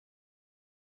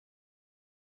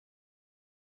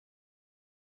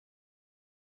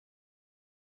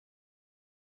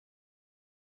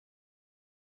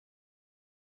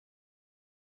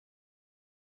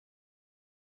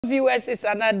viewers, it's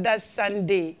another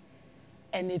Sunday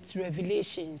and it's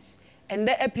Revelations. And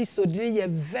the episode is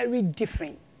very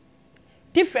different.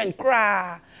 Different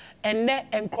cry. And then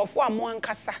enkrofo amon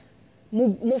kasa.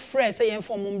 Mo friends say yen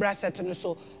for mo bra setting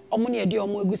so. Omo ne de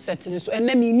omo egu setting so. And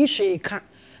then me ni hwe ka.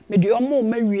 Me de omo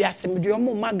ma wiase, me de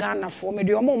omo ma Ghana for, me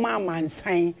de omo ma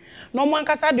amansan. No mo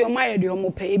ankasa de omo aye de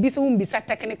omo pe. Ebi se bisa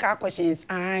technical questions.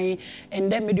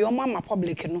 And then me de omo ma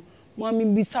public no. Mo mi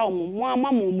bisa omo, mo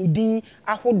ama mo mudin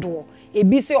ahodo.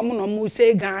 Ebi se omo no mo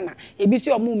say Ghana. Ebi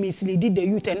se omo mislead the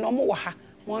youth and omo wa ha.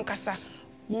 Mo ankasa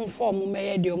mon form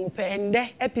me de omo pe. And the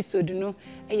episode no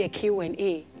e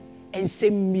Q&A. And se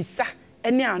misa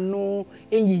ene ano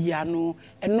enyiyi ano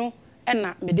eno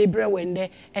ena me de bre wende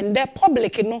and the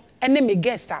public no ene me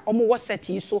guest a omo wo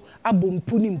seti so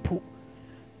abompu ni mpu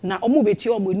na omo beti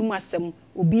omo enum asem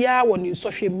obia wo ni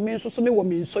sohwem me so me wo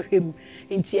me sohwem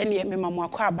enti ene me mamo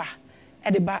akwa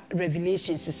e de ba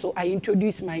Revelations so I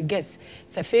introduce my guest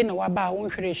sefe na waba won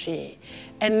hwere hwe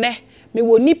ene me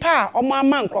wo nipa omo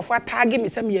ama nkrofo tag me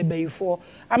sem ye bayifo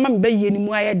ama me bayi ni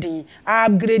mu ayedin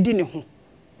upgrade ni ho.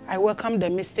 I welcome the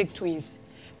Mystic Twins.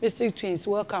 Mystic Twins,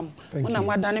 welcome. When I'm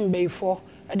done before,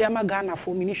 I am a Ghana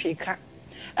for mini shaker.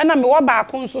 And I'm a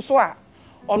back on so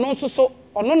or no so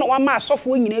or no one mass of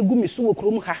wing in a gummy so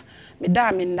crum ha.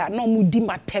 Madame in that no moody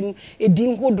matem, a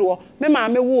dean hodo, me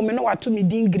mamma woman or to me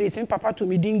Dean Grace and Papa to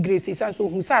me Dean Grace, and so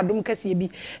who said don't cassi be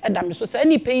a damn so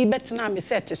any pay better now me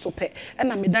set so pet,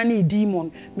 and I'm a Danny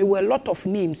demon, me were a lot of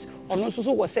names, or no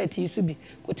so was said to you to be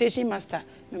quotation master,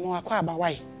 me more quaba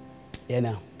why.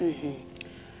 Yeah,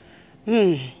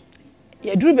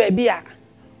 ye drew baby a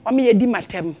o me ye di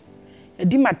matem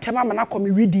ama na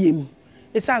come redeem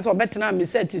it sounds so better na me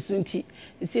set to sunti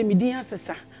e say me din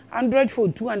asesa 100 for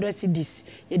 200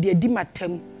 cedis ye di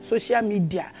matem social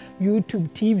media YouTube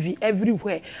TV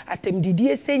everywhere atem didi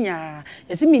esenya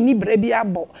ye say me ni bra bi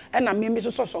abo e na me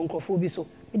so nkrofo bi so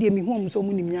me dey me home so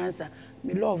mu ni nyansa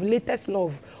me love latest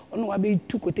love ono wa be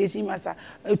two quotation master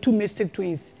two Mystic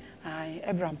Twins. Hi,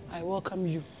 Avraham, I welcome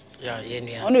you. Yeah,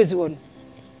 yeah. Ono is one.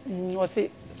 What's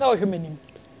it? So human.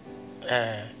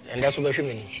 And that's what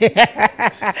human.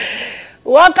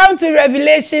 Welcome to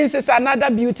Revelations. It's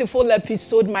another beautiful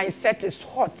episode. My set is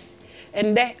hot.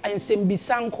 And there and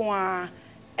Simbisanko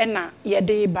ena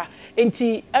yedeba.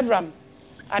 Enti Avraham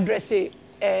address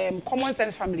common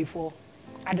sense family for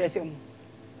address him.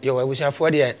 Yo, I wish I for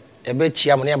the a bit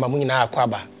chiamone mamuna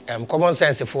kwaba. Common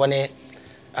sense for ne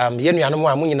yenu anu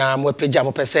amu nyina mo pagya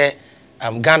mo pese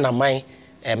Ghana man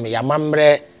ya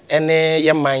mamre ene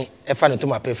ye man e fa ne to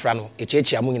mapefra no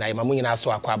echechi amu nyina ye mamu nyina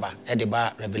so akwaba e de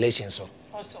ba Revelation so.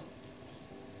 Awesome.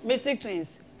 Mystic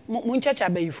Twins mun chacha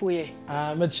abayifo ye.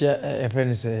 Me chia e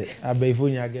friend say abayifo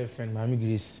nya girlfriend Maame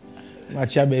Grace. Ma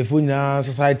chia abayifo nya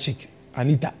so side chick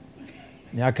Anita.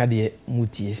 Nya ka de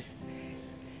mutie.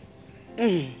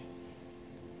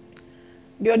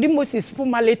 The odi Moses for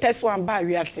my latest one by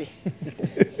we say.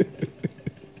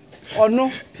 Or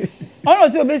no. Ono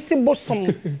so be si bosom.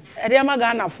 E dey ma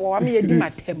Ghana for am ye di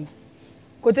matem.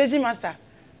 Quotation master.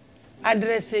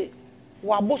 Address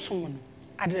wa bosom no.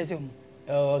 Address him.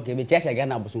 Okay, be check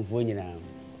Ghana bosom fo nyina.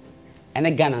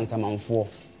 Ene Ghana nsamanfo.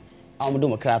 Amodo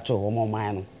mo krato wo mo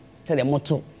man no. Se de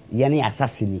moto ye ne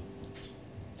assassini.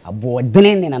 Abo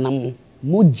denen ne nanam.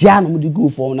 Mo ja no mo di go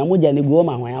for na mo ja ne go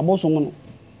ma hwan abosom no.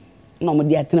 No mo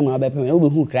dia tena ma be pem e wo be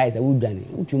hu Christ e wo dwane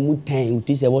wo twi mu 10 wo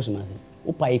ti se bosom ase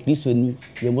wo pa e Kristo ni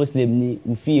ye Muslim ni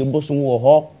wo fi e bosom wo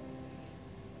ho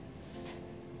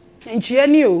enchie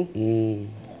ni o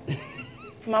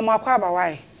mama akwa ba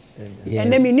why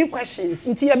and then me new questions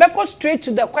until you be go straight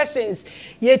to the questions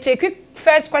you take quick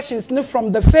first questions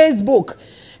from the Facebook.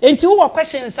 Into what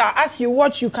questions are as you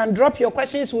watch, you can drop your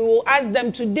questions. We will ask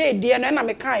them today.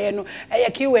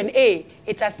 Q&A.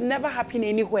 It has never happened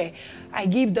anywhere. I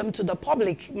give them to the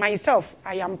public. Myself,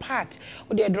 I am part.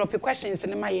 They drop your questions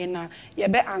and you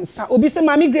be answer. Obi say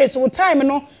Maame Grace, what time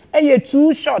no?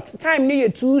 Too short. Time ni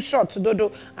too short.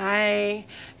 Dodo. I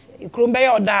thank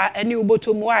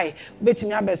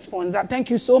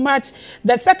you so much.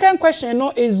 The second question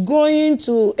is going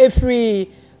to Efri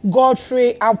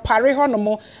Godfrey Apare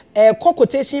honomo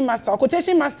quotation master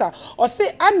or say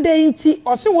adenti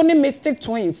or say one Mystic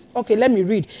Twins. Okay, let me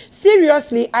read.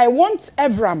 Seriously, I want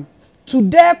Avraham to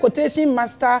dare quotation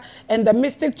master and the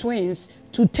Mystic Twins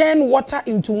to turn water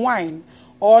into wine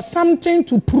or something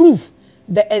to prove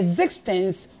the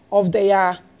existence of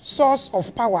their source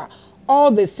of power. All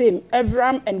the same,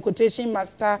 Avraham and quotation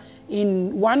master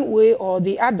in one way or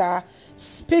the other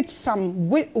speak some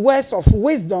words of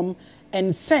wisdom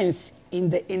and sense in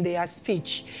their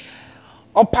speech.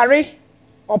 Opare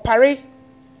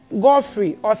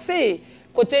Godfrey or say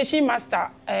quotation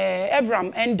master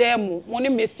Avraham and demo money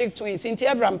mystic twins into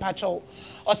Avraham patrol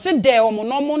or sit there or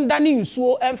no mondani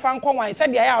nsuo emfa nkwanwan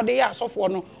said ya de ya sofo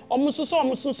no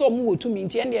omususo mu wotumi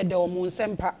nti ende de omu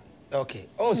nsempa. Okay.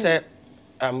 On say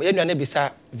you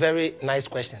bisa very nice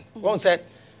question. On say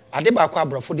adeba kwa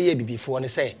brofo de ye bibifo ne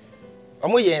say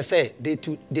omo yen say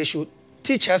they should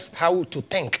teach us how to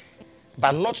think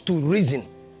but not to reason.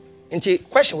 Nti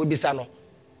question we bisa no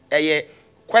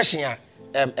question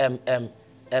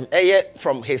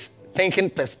from his thinking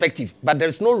perspective but there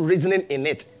is no reasoning in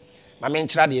it. Maame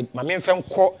nchira de maame mfem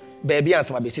ko baby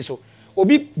ansama besi so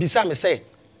obi bisa me say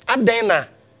adan na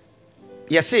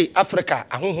yesi Africa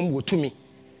ahonhom wotumi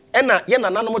ena ye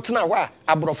nananom tena ho a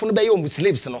abrofo no be ye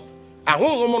slaves no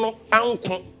ahonhom no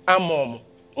anko amom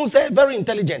un say very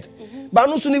intelligent but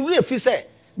no so ni we fi say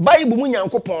Bible mu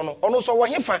nyankopon no ono so wo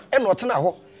hefa ena otena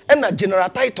ho ena General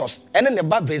Titus ene ne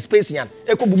ba Vespasian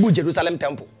ekobubu Jerusalem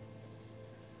temple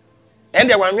and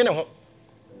they were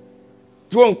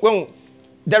ho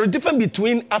there is difference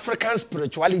between African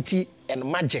spirituality and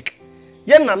magic.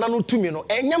 Yen nana no tumi no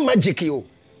enya magic yo.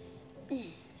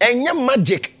 Enya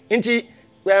magic nti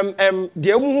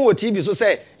de emu hu TV so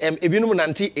say ebinum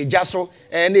nanti eja so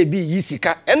na ebi yi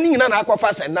sika eni nyina na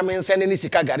akwafa sen na mense ne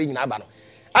sika gari nyina aba no.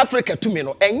 Africa tumi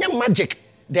no enya magic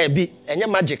there be enya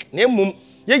magic na emum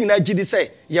ye nyina gidi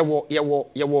say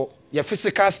ye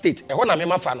physical state e ho na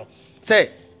mema fa no say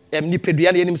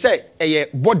nipedua na enim say eye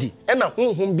body e na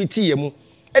honhom bi ti ye mu.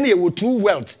 And you were two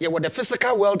worlds. You were the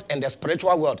physical world and the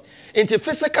spiritual world. In the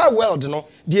physical world, no,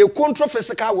 the control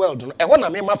physical world, no. I want to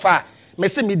make my far. Me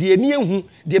say me the near who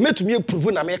they made to me prove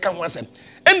na me can once. And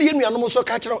the you no so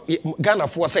catch Ghana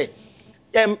for say.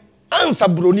 Answer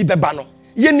broni bebano.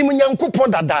 Ye ni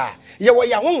munyankopon dada. Ye wo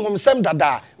ya honhom sem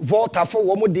dada. Volta for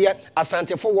wo mo de,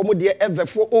 Asante for wo mo de, Ever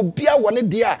for obia wone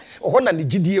de a ho na ne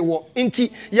gidie wo.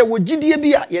 Nti ye wo gidie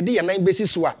bi a ye de ye nan besi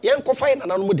so a ye nkofa na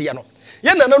nanom de no.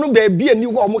 Ye nananu baabi ani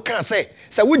wo mo kan se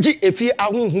wugi efi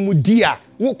ahonhom di a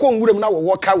wo ko nwuram na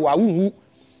wo ka wo awu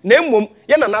na emom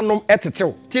ye nananom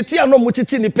etetew titi anom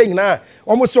titi ni penyina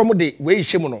omo se omo de we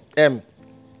hye mu no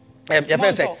ye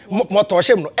fen se moto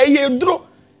hye mu no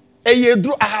eye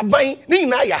duro ahaban ni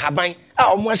nyina ya ahaban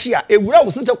a omo hye a ewura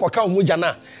wo sese koka omo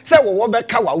jana se wo be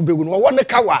ka wa wo begu no wo ne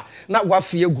ka wa na wa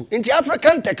fie egu nti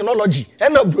African technology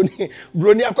na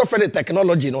broni akofere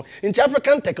technology no nti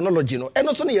African technology no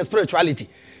eno so ne ye spirituality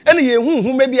ene ye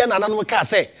hunhum mebi na nanom ka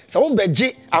se wo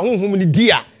beje ahunhum ni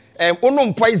dia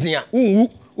onom poison a unwu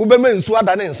wo be mansu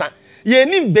ada ne nsa ye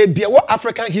nim bebia wo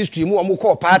African history mu omo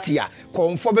call party a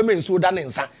konfo be mansu da ne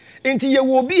nsa nti ye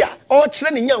wo bi a o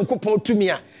kire ne nyankopon tumi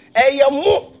a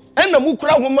eyamo ena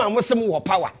mukura homa amosem wo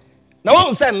power na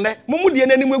won se nne mumudie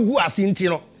nanim egu ase nti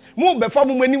no mu befa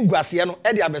mu anim guase no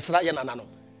e de abesra ye nana no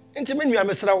nti menua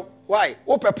mesra why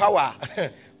wo pe power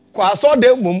kwa so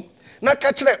de mum na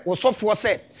ka kire wo sofo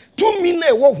se tumi na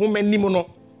e wo homa anim no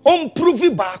on prove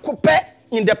ba ko pe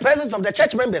in the presence of the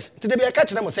church members today be ka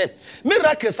kire mo say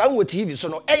miracles an wo TV so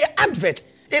no advert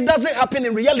it doesn't happen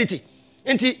in reality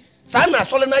nti sana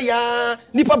sole na ya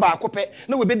nipa ba akopɛ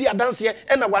na we bedi adanse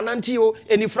e na wananti o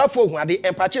enifrafo hu ade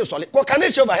empache sole ko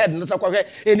kanation overhead no sakwa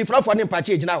enifrafo ne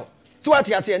empache gina ho so what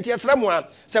ya say enti esra mu a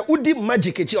se udi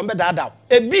magic echi on be dada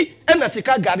ebi e na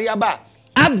sika gari aba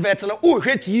advert na o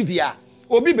hwe TV a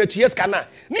obi betu yes kana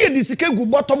na ye di sika gu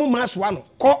bottom maso ano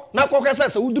ko na kokwe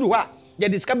se uduru ho a ye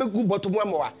di sika be gu bottom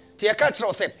amoa te ye ka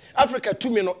kire se Africa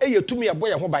tumi no eye tumi ye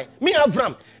boye ho ban me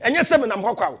Avraham enye se me nam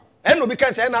ho kwa and no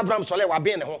because Avraham Sole wa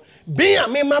be ne ho be a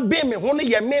me ma be me ho no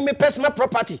ye me personal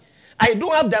property. I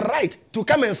don't have the right to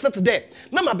come and sit there.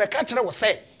 Na ma be ka kire wo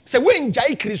say we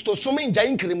njai Kristo so me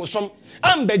njai nkremosom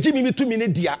am be gi mi tumi ne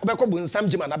dia obekọ bu nsam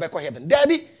gima na bekọ heaven.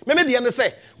 Daddy me dia ne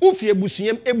say ufi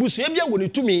ebusua bia woni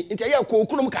tumi ntia ye ko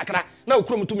okurum kakra na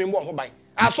okurum tumi mbo ho ban.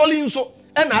 Asoli nso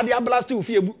e na ade ablasti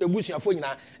ufi ebusuafo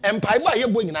nyina empai ba ye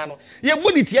bo nyina no ye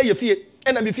bo ni tie ye fie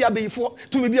ena me fie abeyifo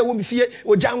tumi bia wo me fie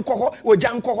oja nkọ ho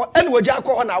ena oja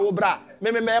akọ na wo bra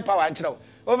me power nkyerɛw.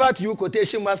 Over to you,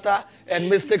 Quotation Master and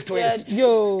Mystic Twins.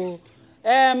 Yo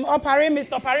Opare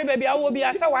Mr. Opare baby I will be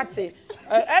asa wate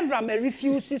Avraham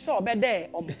refuse so be there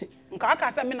nka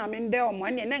aka se me na me nde omo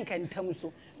ene ne nka ntam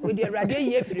so we dey rade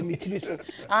ye firi mitiri so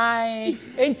ai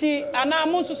enti ana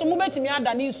mo so mo betimi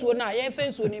ada ne nsuo na ye fe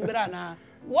nsuo ni bra na.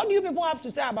 What do you people have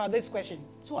to say about this question?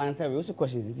 So answer we also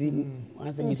questions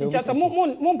answer me so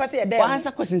mo pese e there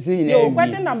answer questions yo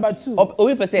question number 2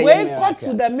 obi pese we got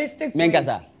to the Mystic Twins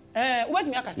wait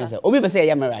me akasa obi pese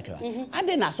ya miracle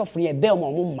ade na asofo ye dem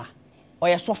mo ma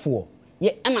oye sofo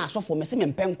ye na asofo me se me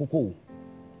mpem kokoo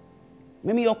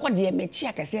me yokode me chi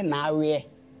akase na awe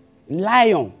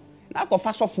lion na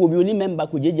akɔfa sɔfo bi oni member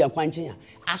ko jeje akwanchen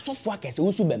a asɔfo akɛse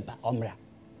wusu bempa omra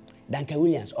Danka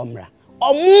Williams omra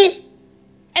omu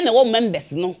ene wo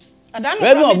members no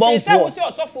Reverend Obofo say we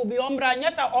osofo bi omra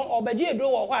nyesa obaji edo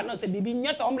wo ho na say bibi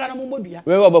nyesa omra na momodua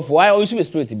Reverend Obofo why you use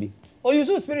spirit bi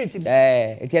use spirit bi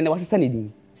etiene wasesa ne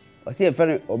din o say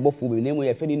Reverend Obofo bi na mu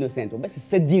ye feni innocent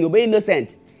obesesa din obe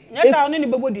innocent nyesa oni ni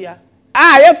bebodua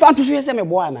ye fa to so ye say me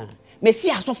boa na me si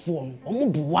asofo no omu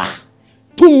boa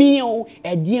tumi o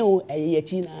edie o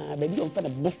eyechi na ba bi o fa na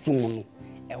bosom no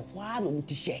ehwa na mu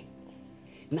ti hye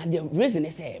na the reason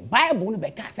is say Bible no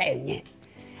be ka say enye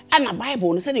ana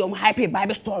Bible no say the hype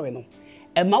Bible story no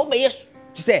e ma wo be yes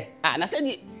to say na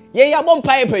say ye ya bom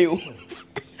pipe yo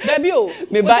baby o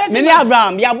me ni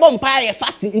Avraham ya bom pipe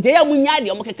fast nte ya munya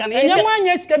de o mo keka na enye mo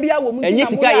anya sika bia wo mu enye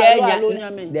sika ye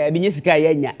nya da bi nye sika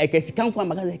ye nya e ka sika nkwa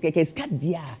maka ka sika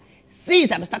dia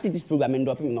since I started this program and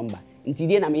dropping number nti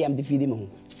die na me am defeat me ho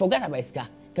forget about sika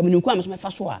ka me nkwa me so me fa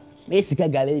so a me sika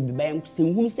gallery bi bayan se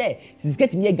nhum se sika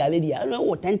timi ye gallery a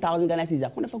no 10,000 Ghana cedis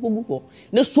akona fa ko guko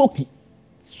na soki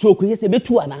se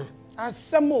betu ana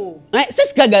asemo se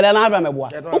sika gallery na Avraham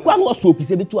eboa okwa no soki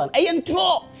se betu ana eye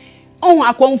ntro on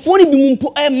akonfo ni bi mu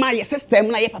mpo e ma ye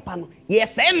system na ye papa no ye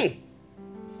se no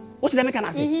o se me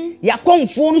kana se ya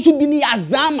konfo no so bi ni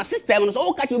azama system no so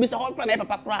o ka chi obi se ho kra na ye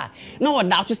papa kra na o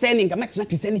da to se ni nka make na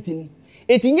Christianity ni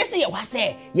etinye se ye wa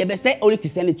se ye be se only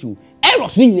Christianity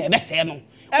errors ni nyina be se no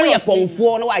we ye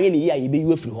konfo no wa ye ni ya ye be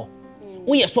yu afiri ho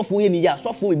we ye sofo ye ni ya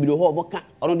sofo we bi do ho boka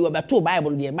ono de be to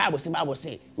Bible de Bible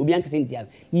se obi an kese ntia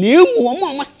na emu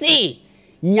omo se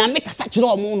nyame kasa kire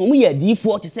omo no mu ye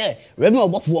adifo te se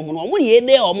Reverend Obofo omo no ye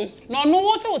de omo no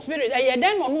wo so spirit ye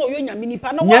den no yo nyame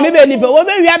nipa no nyame be nipa wo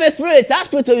be wi am spirit that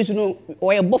spirit you know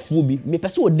o ye bofo bi me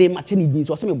pese o de ma che ni din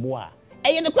so se me boa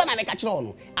eye ne kwa na me ka kire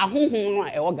ono ahonhon no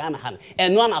a e wo Ghana ha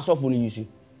eno na asofo no yisu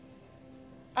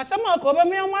asama ko be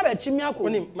me nwa be chimi akọ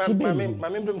oni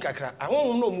mame brum kakra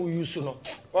ahonhon no mu yisu no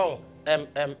won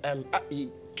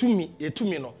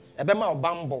tumi no ebe ma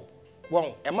obambo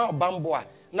won e ma obambo a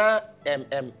na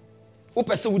wo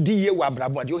pese wo di ye wa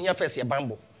abrabo ade ohia fese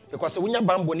bambo because wonya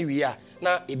bambo ni wi a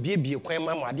na ebiebie kwan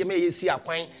ma ade ma yesi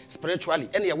akwan spiritually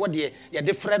ene ye wode ye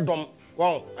de freedom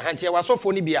won ahantie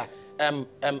wasofo ni bia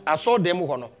aso dem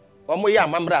ho no omo ye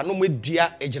amamra no mo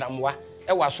dua egiramwa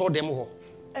e waso dem ho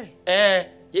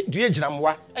dua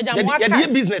egiramwa ye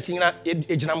business nyina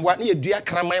egiramwa na ye dua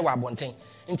kraman wa abonten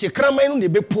nti kraman no na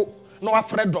ebepo na wa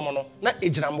freedom no na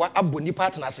egiramwa aboni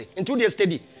partner se nti wo dey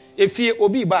steady efie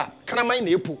obi ba kraman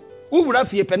na epo uwura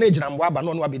fie pe na egiramwa aba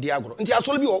no abedi agoro nti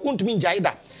asole bi ontumi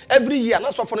njaida every year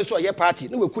na so for no so ye party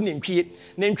na weku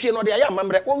nentwie no de aya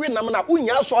amamre wo we nam na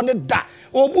unya so de da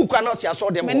obu kwa na o si aso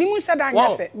de mo manimu sada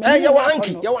nyafe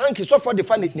ye wa hanki so for the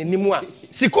fan nenimu a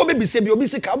siko be bise bi obi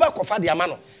sika oba kofa de ama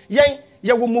no yen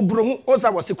ye wo mubrohu o sa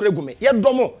wo sekure gume ye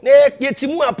domo na ye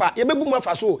timu apa ye bebu mu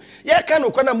afa so ye ka no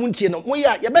kwa na muntie no mo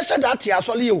ya ye be hye da ate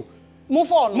asole ye o mo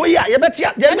fo no mo ya ye be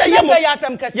tia ye be ye mo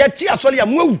ye tia asole ya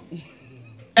mo awu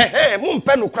mo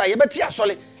mpe no kra ye be tia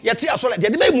asole ye tia asole de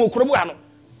be mu okromu ano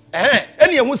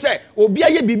eni ehu se obi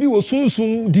aye bibi wo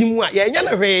sunsun dimu a ye nya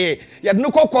na hwe ye de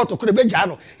no kokot kure be gya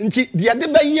no nti de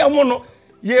be ye mo no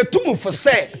ye tumu fo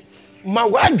se ma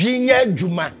wadwi nya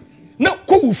adwuma na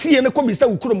ko ufie ne ko bi se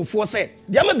ukromfo se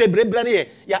de ma bebrebra ne ye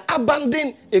ya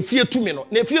abandon efie tumi no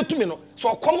na efie tumi no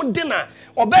so kom de na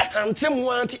obe hantem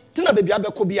anti tina bebi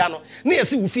abeko bia no na ye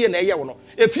se ufie na ye wo no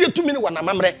efie tumi ne wana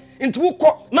mamre nti wo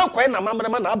ko na koye na mamre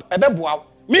ma na ebeboa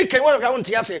mi kan wa hwa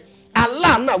ntia se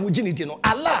Allah na wujini di no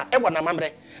Allah e wana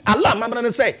mamre Allah mamre ne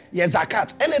say ye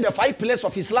zakat any the 5 pillars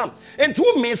of Islam enti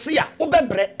wo mesia wo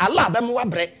bebre Allah be mo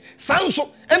wabre sanso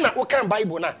na wo kan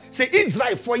Bible na say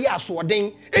Israel for ye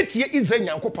asoden etie Israel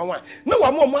nyankopon a na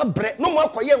wa mo abre no mo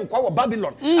akoye nkwa wo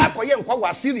Babylon akoye nkwa wo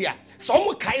Assyria so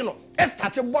mo kai no e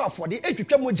start bo afode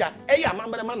etwetwa moja e ya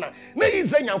mamre ma na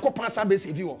Israel nyankopon sabe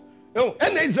sevi wo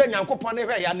ena Israel nyankopon ne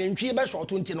hwe ya na ntwi be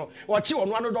short nti no wo chi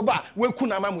ono ano do ba weku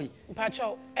na mamu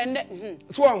pacho and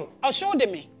so I'll show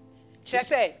them me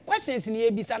say questions ni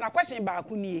ebisa na question ba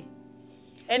ku nie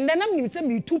and then am say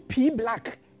me 2p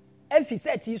black if he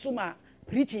said he so ma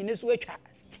preaching this way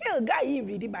still guy he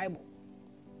read the Bible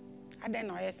I don't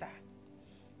know yes sir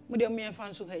mo de me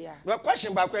fan so ya well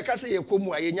question ba ku ka say ye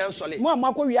komu a ye nya nsole mo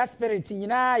amako wi spirit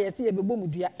nyina yes ye bebo mu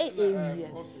dua wi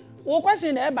wo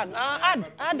question na eba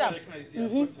Adam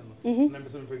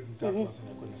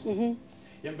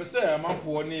yempese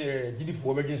amanfo ne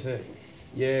gidifo begin say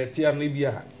ye tia no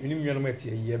bia unim nwa no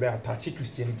matie ye be attach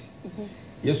Christianity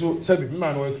yeso sabi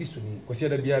bima no Christiani kwese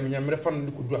da bia menya mre fa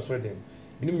no kodu asore dem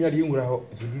unim nwa de nwura ho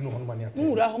so du no ho ma ne ata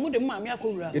nwura ho mo de ma me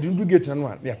akowura ye dundu gate na no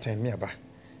a ne atan me aba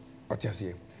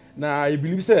otiase na I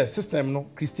believe say system no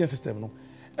Christian system no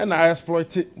and I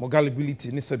exploit mo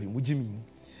gullibility ni sabi mo jimi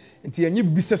nti enye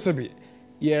bibi sesebe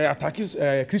ye attack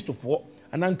Christopher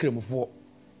anankremfo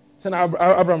say na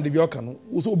Abraham de bi oka no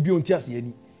wo so obi onti ase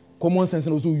ani common sense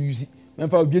na wo so use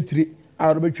memfa obi tire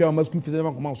a ro betwa ma school fees na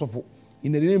come sofo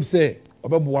in the name say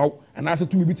obeboa and I say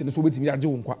to me bit ne so betimi age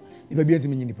wo nkwa nipa bi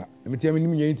antimi nyinipa metia me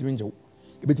nim nya ntimi njewo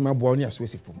ebetimi aboa oni aso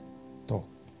esifom to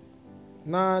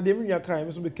na de me nwa kan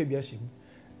me so be ka bi ahye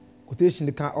quotation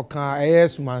de kan oka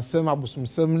sumansem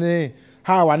abosomsem ne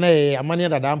ha wa na amane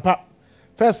dada mpa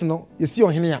first no yesi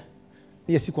ohene a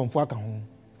yesi konfo aka ho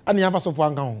ani yafa sofo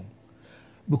aka ho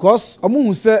because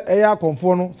amuhu se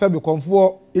konfo no se be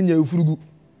konfo enya efurugu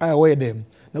a wo ye dem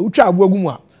na utwa abo agum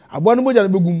a abo no moja no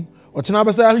begum ochena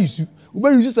besa ya yisu ube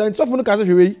yisu se sofo no ka se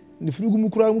hwewe ne furugu mu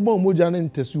kura mu bon moja na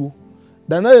ntasuo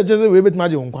dan na ye jeze we betima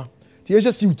je wonkwa ti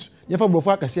ye suit ye fa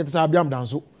brofo aka se te sa abiam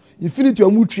danso infinity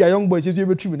omu tria young boys ye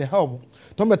be trim ne help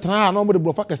to me tra na mo de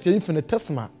brofo aka se infinite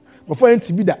tesma brofo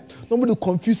enti bi da no mo de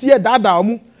confuse ye dada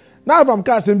omu na Avraham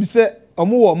ka se bi se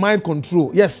omu wo mind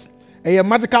control yes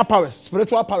magical powers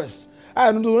spiritual powers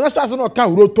no na say no ka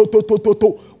ro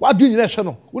to what do you na hwe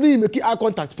no we need make eye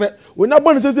contact pe we na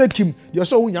born say kim dey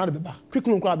show hu nya de beba quick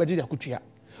no kwa beje dey akutua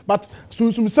but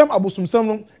sumsum abosumsam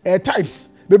no types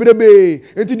bebedebe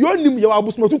enti dey onim ye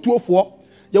abosum tutuofo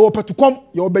ye wo petukom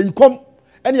ye wo bayikom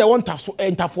ene ye wo ntaso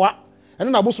entafoa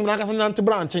ene na abosum na akasa nante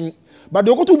branchen but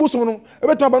dey okoto abosum no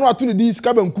ebeto aba no ato ne di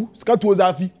sika banku sika tuo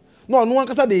zafi no no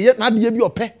akasa dey ye na de ye bi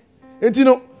ope enti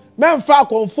no memfa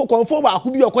konfo ba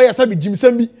aku bi okoye sabe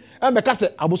jimsam bi embe ka se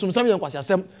abosomsam ye nkwasi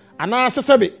asem ana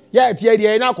sesebe ya etie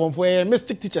de na konfo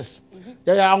mystic teachers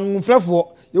ya anwufrefo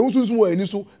ye unsunsun wo ani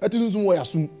so atisunsun wo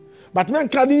yasum but men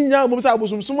ka ni nya mo sa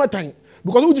abosomsum atan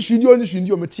because wo ji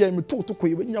shindi o metie me to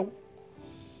koye be nyawo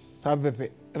sabe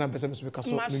pepe na pese me so be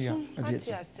kaso nuya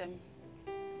ati asem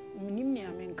minim ni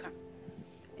amenka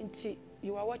nti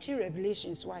you are watching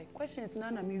Revelations why questions na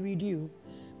me read you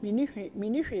mini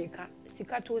hweka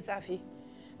sika to zafi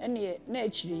ene na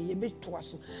achire ye beto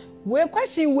so we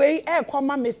question we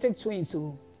come mistake twins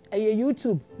o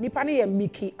YouTube nipa na ye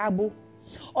Miki Abo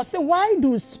or say why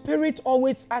do spirit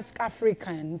always ask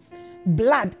Africans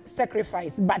blood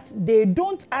sacrifice but they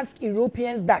don't ask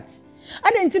Europeans that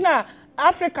adentina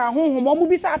Africa honhom omo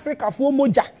bisa Africa fo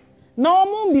moja na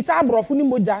omo bisa abrofo ni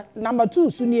moja number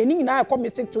 2 so ni eni na come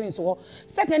mistake twins o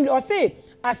secondly or say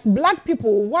as black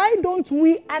people, why don't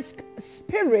we ask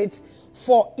spirits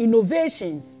for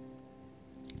innovations,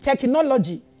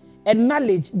 technology, and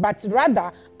knowledge, but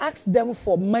rather ask them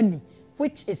for money,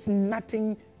 which is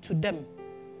nothing to them?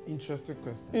 Interesting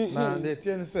question. Now, the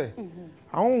thing say,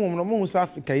 I want to South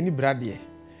Africa in Bradie.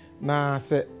 Now,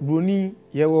 say, Boni,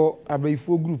 yewo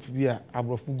abayifo group via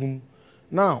abrofugum.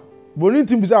 Now, Boni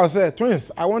team say,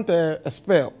 twins, I want a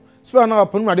spell. Spell now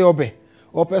upon my obe.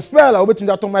 Or per spell, I'll bet me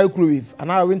that on microwave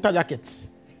and our winter jackets.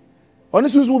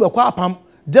 Honestly, we will be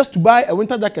just to buy a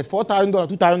winter jacket $4,000,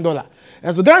 $2,000.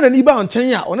 And so Ghana and Iba on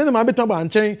China, on any Mabe Tamba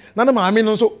and Chain, none of my men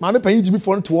also, Mabe paying GB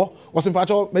for tour was in part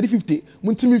of maybe 50.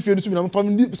 Muntimi Fields, I'm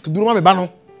from the Skadurama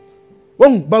Bano.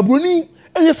 Well, but Bruni,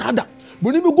 and yes, Hada.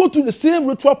 Bruni will go through the same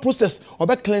ritual process or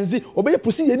by cleansing or by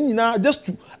proceeding just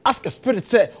to ask a spirit,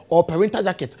 say, or per winter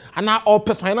jacket, and now or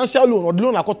per financial loan or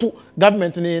loan I got to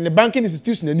government in the banking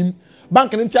institution.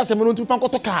 Bank and interest and to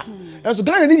bank car. And so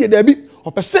Ghana need there be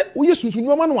or per se we use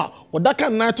manua or that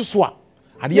can night to swap.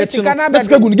 At the end, let's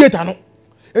go to get ano.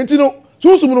 And you know,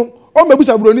 so soon, all my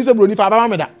busa brony say brony for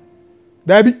Abameda.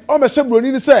 There be all my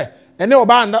brony say, and no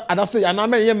band and I say, and I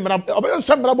may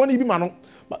some braboni be mano.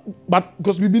 But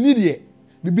because we be needy,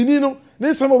 we be no,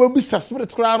 then some will be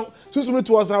suspected crown, so soon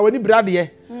to us our any brady.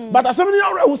 But as some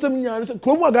year who some years,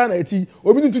 Chroma Ghana tea,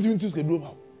 or we need to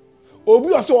schedule.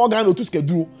 Obi also organ to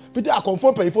schedule. Peter a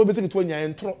confirm pay for basic 20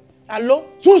 and tro.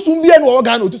 Allo? So soon be an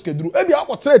organ to schedule. Ebi a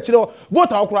ko chire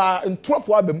vote akra ntro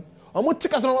fo abem. Omo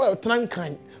tika so tran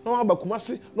kan. Na ba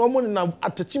kumase na omo na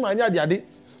atachima anya de ade.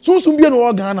 So soon be an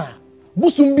organ na.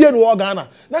 Busum be an organ na.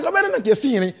 Na ka be na ke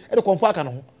si hene e de confirm aka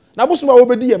no. Na busum a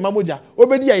obedi ye mamoja,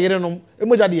 obedi ye yere no.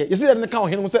 Emoja de ye. Ye se de ka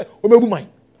ohene mo se omebu man.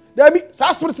 Da bi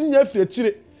sa spirit nya afie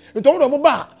chire. Nto mo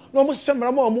ba na omo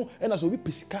semra mo omo e na so obi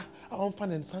pesika. I want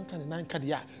fun and sank and 9 card,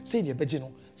 yeah. Say near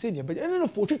Begino, say near Begino, and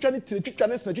for Chuchani,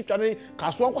 Chuchani,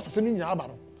 Caswan was a semi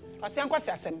Yabano. I say, Uncle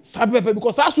Sassam. Sabe,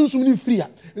 because I soon soon free.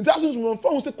 And that's soon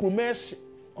found the commerce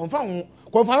on found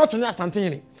Confanation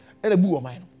Santini and a boo of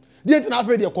mine. Didn't have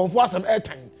ready a comfort some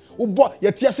airtime. Oh, boy,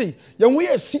 yet say, young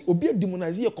way see or be a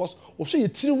demonizer cost or say a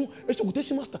tin, a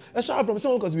quotation master, a sharp from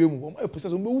someone because we will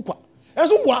possess a moopa. And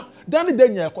so what? Danny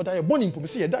Daniel caught a bonning from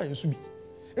see a dying subi.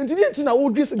 Enti ni enti na wo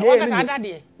dwe se de ye ni ada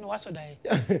de no waso da ye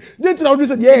ni enti na wo dwe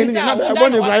se de ye ni na da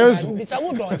ebon Ibrahim su bisa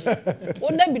wo doje wo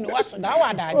da bi no waso da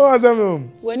wa da o asem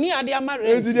wani ade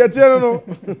amare enti de tie no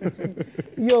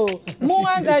yo mo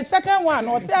the second one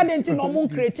o say ade enti no mo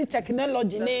create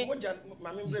technology ni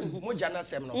moja na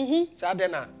sem no say ade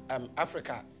na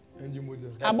Africa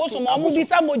aboso mo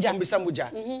bisa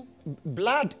moja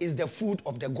blood is the food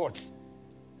of the gods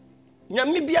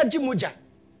nyame bia gi moja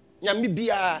nyame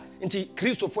bia nti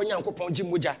Kristofo nyankopon gi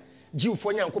moja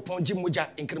Jiwfo nyankopon gi moja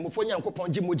enkremofo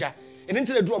nyankopon gi moja eni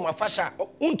ntire duro ma fasha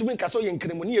untumi nka so ye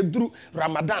enkremo ne eduru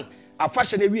Ramadan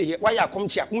afasha na wiye waya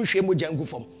akomchia unhwe moja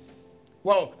ngufom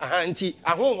wow nti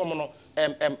ahonhom no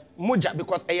moja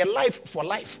because a life for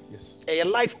life yes a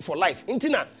life for life nti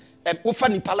na ofa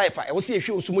nipa life a wo se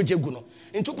ehwe osu moja gu no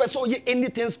nti pese o ye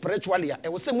anything spiritually a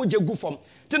wo se moja gu fom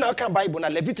ti na ka Bible na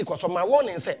Leviticus ma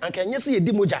warning say anka nyese ye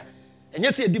di moja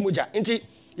enyese ye di moja nti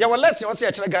ya wa lesson o se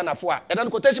e kire Ghana fo a edan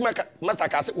quotation master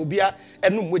ka se obia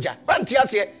enum moja banti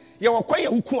ase ya wa kwan ya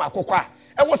huku akokwa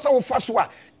e wo se wo fa so a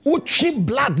wo twi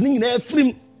blood ni na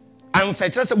afrim ansa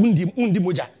kire se undi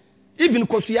moja even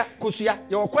kosuya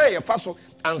ya wa kwan ya fa so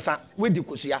ansa we di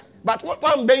kosuya but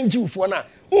one ben jiwfo na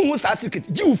unhu sa secret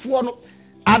jiwfo no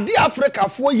ade Africa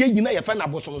fo ye nyina ye fa na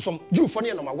bosomsom jiwfo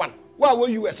ne number 1 wa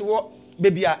US wo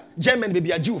bebia German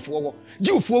bebia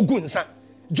jiwfo gu nsa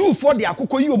jiwfo de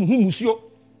akokọ yi omhu musuo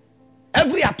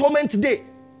every atonement day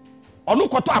onu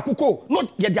koto akoko no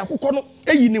ye de akoko no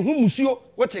eyi ne hu musuo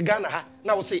wote Ghana ha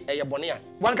na wo say eye bone a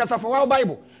wan kasa for wa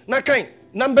Bible na kan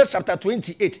Numbers chapter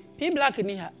 28 P black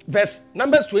ni ha verse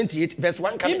Numbers 28 verse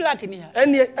 1 kan P black ni ha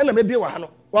eni na mebie wa ha no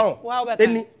wow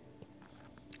eni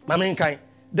mamen kan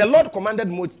the Lord commanded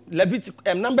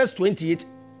Numbers 28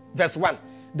 verse 1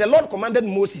 the Lord commanded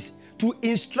Moses to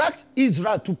instruct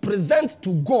Israel to present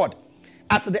to God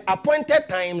at the appointed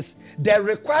times the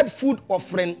required food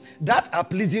offering that are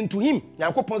pleasing to him.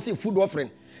 Yankopon say food offering.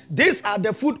 These are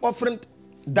the food offering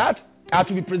that are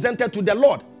to be presented to the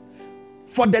Lord.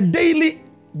 For the daily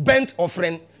burnt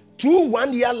offering, 2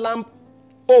 1-year lamb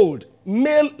old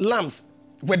male lambs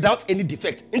without any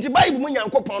defect. In the Bible mun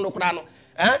Yankopon no kra no,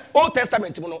 Old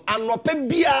Testament mu no anope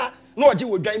bia no oje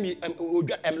wodwan mi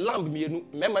lamb mienu,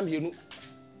 mema mienu.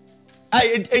 Ai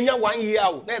enya 1 year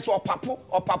o na so opapo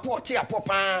ote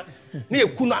apopa na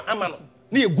eku na amano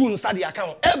na egu nsa de aka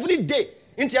ho every day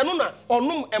nti eno na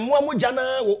onum emoa moja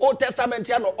na wo Old Testament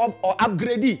ya no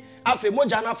upgrade afi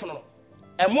moja na fono no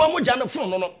emoa moja na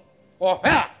fono no o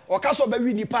ha o ka so ba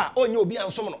wi nipa onye obi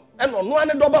ansom no eno no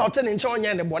ane doba ote ne nche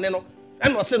onye ne bone no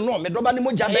eno se no me doba ne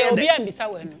moja be de obi ambisa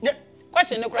we no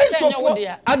question ne kura se nya wo de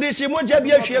a adeshi moja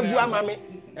bi ahwe egu amame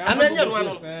ananya no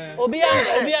ano obi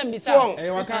ambisa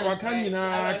waka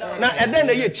nyina na eden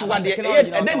na ye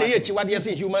chiwade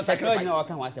say human sacrifice na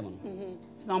waka ho asem no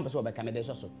na on person obeka me de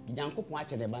so Yankopon a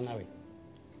chede banare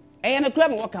na kura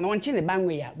me waka na wonche ne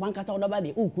banwe ya wankata odoba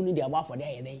de ukunu de abafo de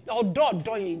ayede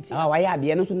odo ye nti wa ya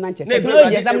de no so na nche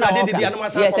technology asem na de bia no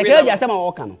masa technology asem a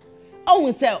waka no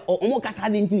awun se omo kasa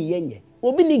de ntini yenye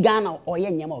obi ni Ghana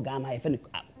oyenye ma Ghana e fe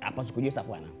apostle Joseph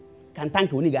ana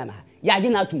kantanke oni Ghana ya age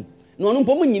na atum no no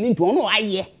pom nyini ntu ono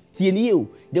aye tie ni o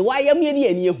de waye me de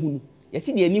ani ehunu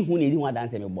yesi de ani hu na edi hu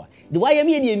adanse me boa de waye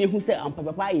me de ani hu se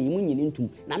ampapa aye mu nyini ntum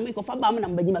na me ko fa ba me na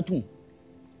mbagima tum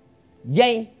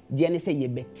yen de ne se ye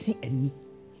beti ani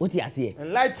oti ase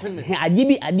enlightenment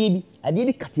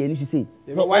adibi kate ani se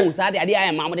wo sa de ade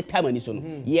aye ma mo de time ani so no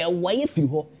ye waye firi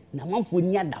ho na manfo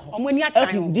ni ada ho omo ni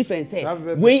asan different say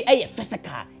we eye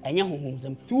physical enye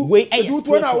honhomsem we eye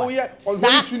tu na wo ye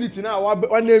already trinity na wa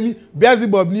name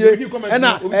Beelzebub nie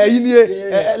na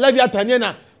yinie Leviathan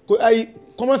na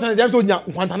common sense dem so nya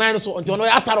kwantana no so nti ono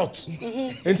ya Astaroth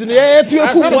nti ne ye tu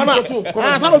eku bo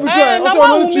na sa no bi tu o so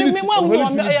no trinity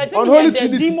on holy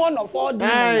trinity demon of all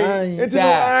demons nti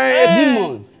no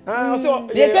demons so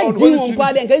they get demon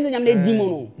kwa de nkan se nyam na demon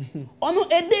no ono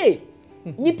ede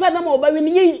nipa na ma obawe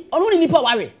ni ono ni nipa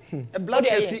wawe blood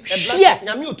test blood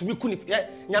nyame otumi ku nipa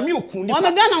nyame okun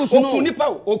nipa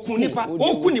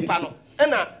okun nipa no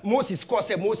na Moses call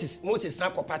say Moses na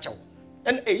ko pachaw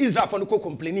and Israel for no ko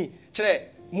complaining kire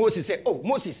Moses say oh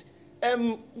Moses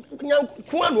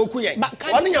nyanko an okun yen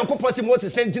ono nyanko say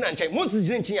Moses send gina nchen Moses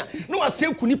gina nchen ya no wa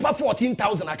say ku nipa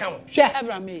 14,000 account share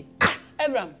Abraham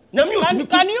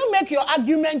can you make your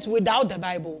argument without the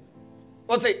Bible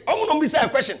o say omo no be say a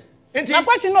question a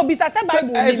question no be say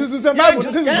Bible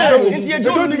inti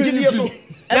ejo ni gidi yeso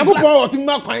Yankopon otim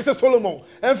na kwan say Solomon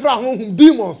enfra honhom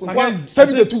demons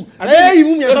 72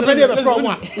 mu miensa pe dey be from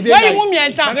one mu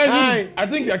miensa I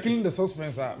think we are killing the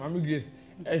suspense Maame Grace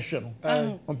ehwe no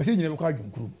on pese nyina ko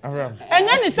adwunkuru Avraham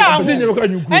enya ni sa pese nyina ko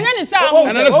adwunkuru enya ni sa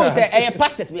o say eh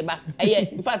pastor me ba eh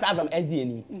in fact Avraham SDA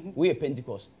ni we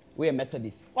Pentecost we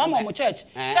Methodist one more church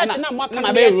na mo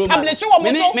kan establish wo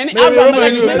mo so me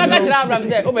Avraham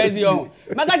say o ba SDA o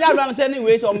maka tira Avraham say ni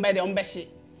we so on be hye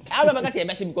Avraham ka say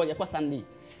be hye because you kwa Sunday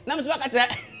na me so ka tira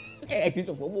eh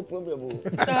Christopher no problem o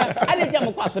ade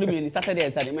jam kwa asori me ni Saturday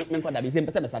and Sunday me kwa da be say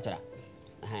pese be sachara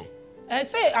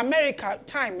say America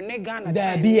time ne Ghana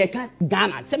da be e ka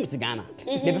Ghana say me ti Ghana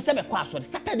me pese be kwa asori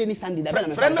Saturday ni Sunday da be na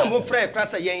me friend na mo friend kra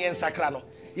say yen sakra no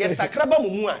ye sakra ba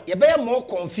mu a ye be more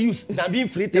confused na being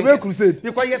free ye be crusade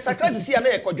because ye sakra sisi na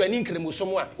ye kodwani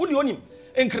nkremosom a wo de onim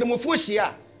nkremofo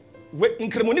hia we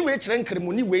nkremoni we kire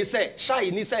nkremoni we say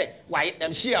shy ni say why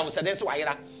shia wo say den say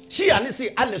wayera shia ni say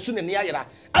alesu ne ayera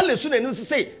alesu ne ni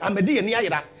say amedi ye ni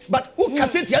ayera but who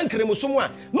cassette yan nkremosom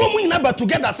a no mu nyina ba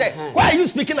together say why are you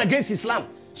speaking against Islam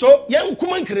so yan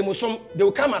kuma nkremosom they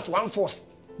will come as one force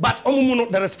but omumu no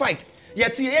there is fight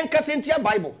yet yan cassette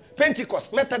Bible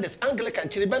Pentecost, Methodist, Anglican,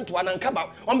 Chiribento, and Ankaba,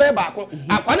 on Bebako,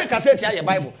 Aquana cassette, your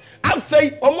Bible. I'm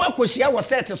fake, or more Koshia was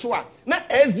set as well. Not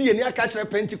SD and your catcher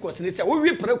Pentecost, and he said,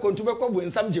 we pray to in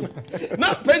some gym.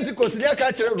 Not Pentecost, your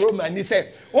catcher Rome, and he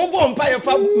said, oh, Bompire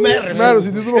Fab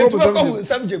Mary,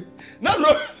 some gym.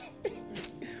 No,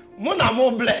 Mona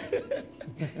Moble.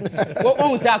 What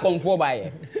one say I come for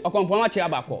by or come for much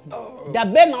abako.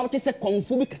 That Ben out is a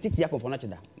confubic city for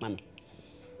Nachida, Mamma.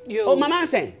 Oh, Mamma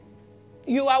say.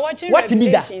 You are watching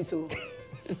Revelation, so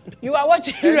you are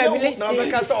watching Revelation. No,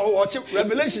 because watching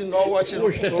Revelation or watching.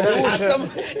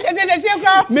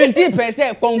 Menti per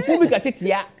se confubi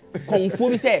katitia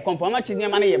confubi se conforma chinya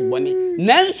mane ye boni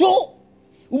nanso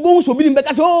ubon so bi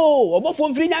mbeka so obofo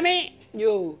mfiri nyame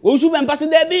yo wo su ben pass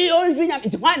there bi o mfiri nyame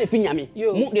it wan mfiri nyame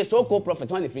mu the so called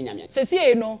prophet wan mfiri nyame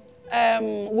sesi no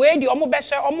where the omo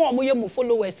behwe omo ye mu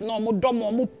followers no omo dom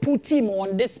omo put him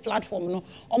on this platform no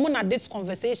omo na this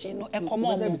conversation no e come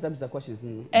on the questions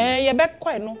ye be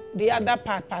kwa no the other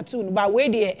part 2 no but where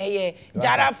the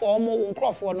jara for omo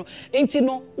nkrofo no enti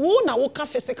no wo na wo ka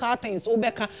physical things wo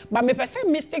be ka but me person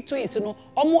mistake twins no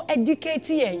omo educate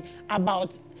yen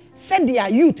about said their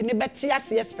youth ne betia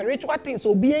se spiritual things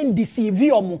obi en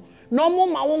deceive omo no mo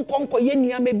ma won konko ye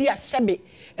niam bi asebe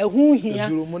ehu hia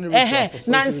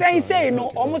na nsen say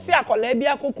no omo se akola bi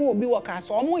akoko obi wo ka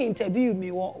so omo interview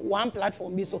me one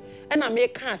platform bi so e na me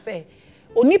kan say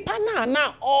onipa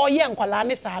na oye nkola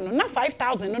ne sa no na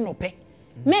 5000 no pe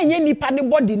na enye nipa ne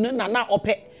body no na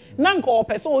ope na nko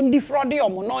ope so on defraud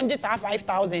omo no nje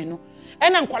 5000 no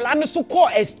ena nkola ne so call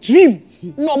extreme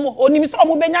no mo onim se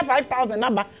omo benya 5000 na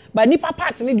ba nipa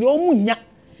part ne de omu nya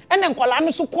ena nkola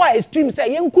no so call extreme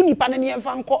say yenku nipa ne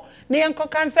yemfa nko ne yenko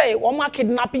kan say wo ma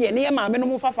kidnap ye ne maame no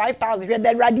mo fa 5000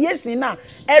 the radiation na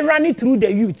running through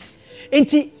the youth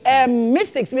enti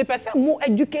mistakes me person mo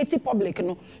educate public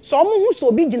no so mo hu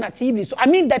so bi gina TV so I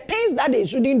mean the things that they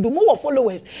shouldn't do more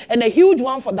followers and a huge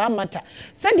one for that matter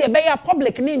send the be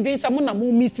public ne invent some na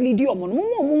mo mislead you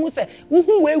mo say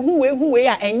hu we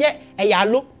a enye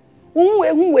eyalo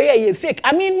hu we a fake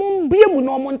I mean mo bie mu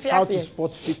no mo ntia how to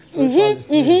spot fake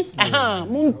spirituality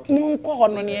mo ko ho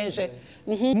no ne enhwe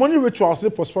money rituals say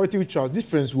prosperity rituals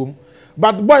difference wom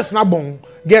but boys na bon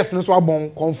girls no so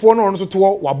abon konfo no so to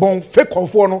wa bon fake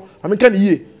konfo no I mean kan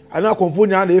yie ana konfo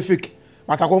nya na fake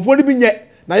but konfo ni bi nye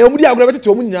na ye omudi agro betete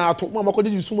omu nya ato mama ko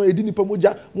dey suma edi nipa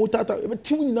moja mo tata e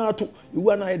beti mu nya ato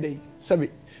ewu ana ye dey sabe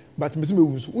but me se me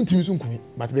wunsu untimi su nkumi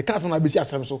but be cast na be si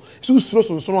asem so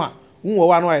so a unwo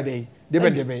wa no ye dey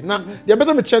debe na the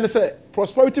better me chene say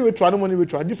prosperity ritual no money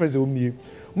ritual difference e omie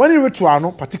money ritual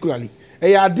no particularly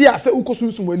e ya de a say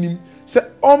ukosunsu anim say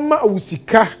oma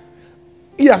usika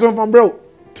iya so from bro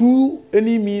two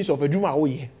any means of adwuma wo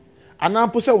ye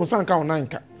anampo say won sanka won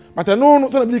nanka but no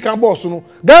say na bi kan boss no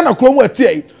Ghana krom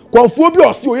atie konfo bi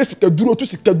osi o ye sika duro to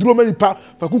sika duro manipa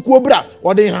fa kukuo bra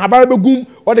o de habar begum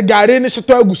o de gare ne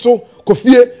hyeto aguso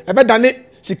kofie e be dane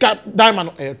sika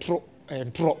diamond tro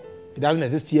it doesn't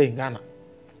exist here in Ghana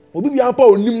obi bi ampa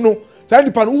onim no say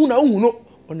nipa no hu no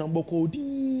onamboko odi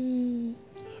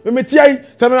me tiai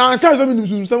say me anka so me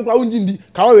nim sum kwa unjindi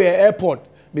ka we airport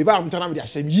me ba amtana me de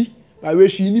ahyam yi ba we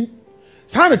hwinim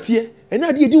sana tie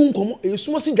enya de edi nkomo e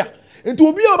suma siga enti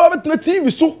obi a ba betena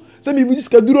TV so say me bi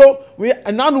sika duro we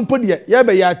ananu mpo de ye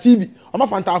be ya TV ama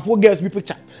fantafo girls bi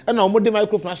picture e na omo de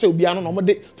microphone ahye obi anu na omo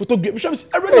de photograph me hwam se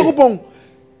every go bon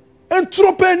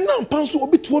entrope na mpanso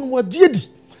obi tuo no ade edi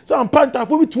say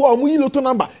ampantafo bi tuo omo yi loto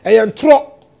number e ye ntro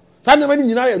sa na mani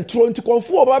nyina ye ntro enti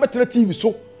konfo ba betena TV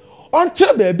so on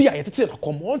kire ba bi a ye tete na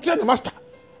kom on kire na master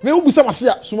me wo busa mase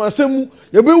a sumansemu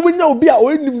ye be wo nya obi a o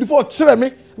enim before kire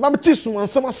me ma me ti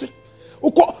sumansem ase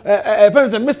uko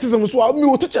friends and mysticism so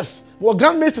me teachers or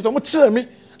grand masters or much me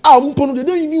they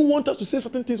don't even want us to say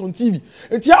certain things on TV.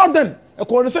 And how then a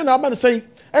concern about say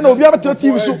and I'll be able to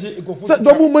TV so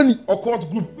double money or court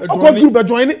group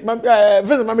join it my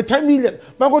 10 million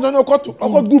my go join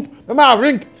court group my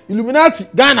ring Illuminati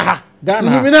Ghana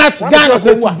Illuminati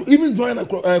Ghana even join a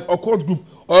court group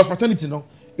or a fraternity no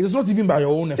it's not even by your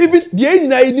own effort. Even the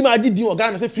any I did in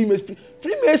Ghana say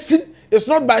Freemason it's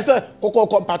not by say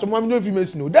koko patron no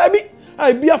Freemason no there be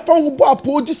I be a phone bo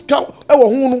apo discount e wo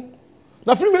hu no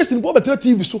na Freemason bo better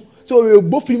TV so we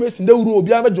both Freemason dey uru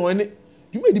obi aba join it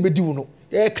you may be di no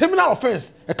criminal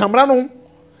offense e camera no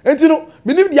enti no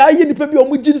minim dia aye nipa bi o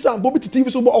mu gini san bo TV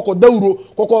so bo okoda uru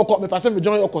koko me pass me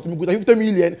join okot me guta 50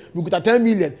 million me guta 10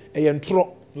 million e ye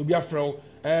ntro obi afro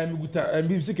me guta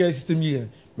me sika system million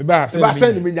me ba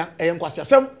send me nya e ye nkwasi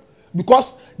asem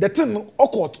because the thing no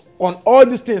okot on all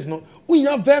these things no we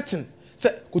are vetting say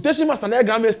quotation master na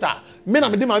grand master me na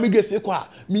me de Maame Grace ko a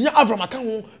me nya Avraham aka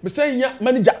ho me say nya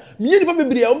manager me nya nipa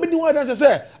bebre o me di one dance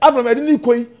say Avraham e di ni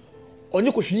koi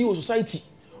onye ko hwini o society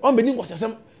on be ni nkwasi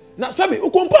asem na sabe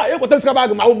ukompa ye ko tanska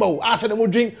bag ma wo asa na mo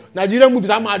drink Nigerian movies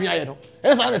am adwen aye no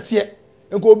e sa na tie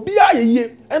enko bia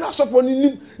ye and asofo ni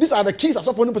nim these are the keys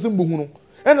asofo ni person bohu no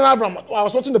and Avraham I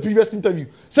was watching the previous interview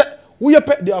say we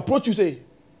they approach you say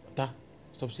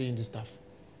stop saying this stuff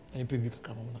and people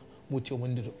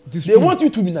they want you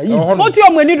to be naive moti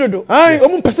omani dodo ai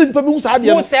omu person people say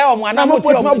ade mo say omo na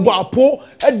moti omani apo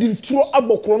edi ntro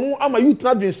abokro no ama youth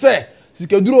na dwen say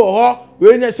sikaduro ho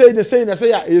we nya say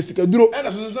ya sikaduro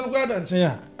and so go adan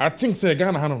chen I think say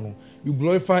Ghana hanom you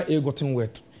glorify a gotten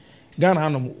word Ghana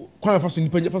hanom kwa fa so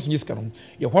nipa fa so nyesika no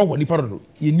ye hwa nipa dodo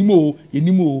ye nimo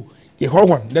ye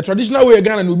hwa the traditional way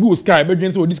Ghana no bi o sky be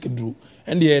dwen say o diskaduro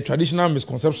and the traditional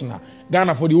misconception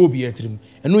Ghana for the obi etrim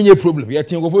and no nye problem ye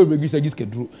tin go for be say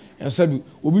diskaduro and sabi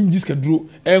obi diskaduro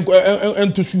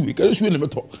en to shoe ka shoe na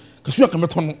meto ka shoe ka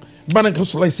meto no ba na ka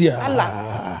so like here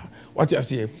what you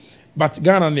say but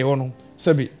Ghana ne wono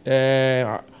sabi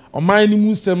oman ni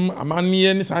munsem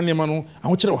amane ne sa ne ma no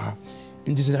aho kire ha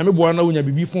nti se ame boa na wonya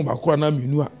bibi fon ba ko na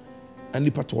menu a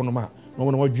ani pato no ma no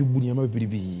wono wadwi bu ne ma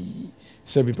biribi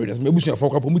sabi president me busu afọ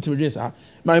kwa muti me sa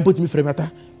ma import me frame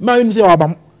ata ma mi se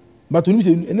wabam but oni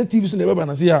se ene TV so na be ba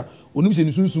na se ya oni se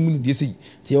ni sunsun mu ni de sei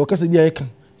se o kasa bia ye kan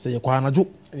se ye kwa anajo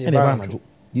ene ba anajo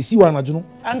de si wa anajo no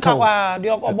anka wa de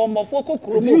obombofo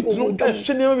kokoro mo ko mu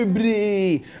hwene me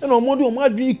bre ene o mo de o ma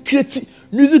adwi create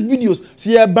music videos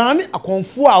se ye ba ni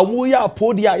akonfo a o mo ya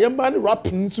apodi a ye ba ni rap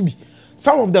nsu bi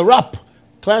some of the rap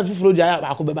clients for dia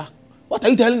ba ko beba what are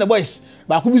you telling the boys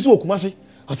ba ko bi so okumase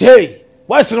I say hey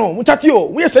why no mutati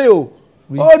o we say o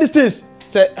all these things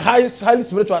say highly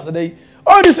spiritual today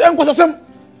all this enkwasasem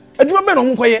aduma be no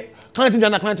ho koye client dia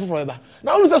na client forever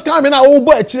now you say scam na o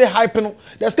boy actually hype no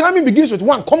the scamming begins with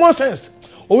one common sense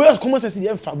o we common sense dey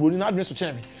fabro na adwene so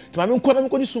cheme ti ma me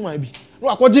nko di suma bi no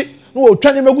akoje no o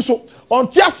twane magu so on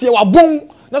ti ase wa bon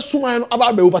na suma no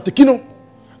aba ba overtake no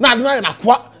na ade na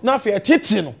kwa na afi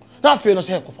etete no na afi no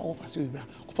say kofa se wibra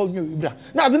kofa nwa wibra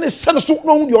na ade na se no so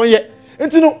no hu de onye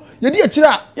enti no ye di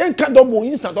akira ye nka double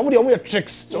instant omo de omo ye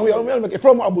tricks omo ye make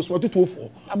from abosu 224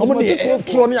 omo de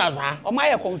tro ni aza omo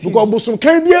ye confused because abosu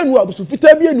kan bi anu abosu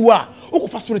fita bi anu a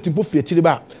okọ spirit mpo fi akiri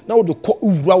ba na wo de ko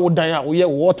uwura wo dan a wo ye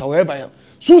water wherever ya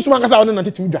sunsun aka sa wo na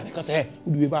tete mi dwane ka say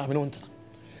wo duwe ba me no ntra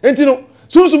enti no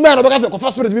sunsun ba na baka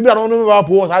ko spirit bi bra no ba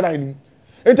po sa dan ni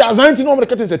enti azanti no omo de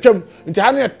katen se twam enti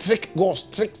ha na trick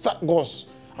ghost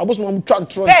abosu mo twa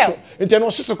tro enti no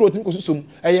hye secret mi ko susum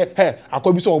eye he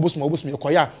akobi so abosu mo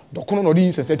koya dokono no di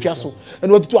insense twa so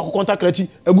ene watutu akoko ntakrachi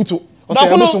aguto o say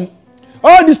abosu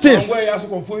all these things where you ask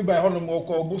confirm by hono mo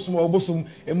ko abosu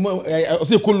o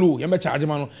say kolo ye me charge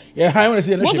ma no ye high when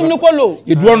say abosu no kolo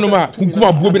ye do no ma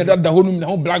kunkuma buo bi na dada honum na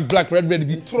ho black red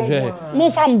bi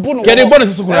mo fam bu no ye dey born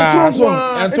so kura so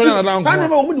Antonio na down kan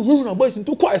mo do hu na boys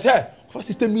nto kwa say for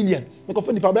 60 million because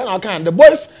for the problem I can the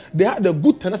boys they had the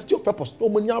good tenacity of purpose no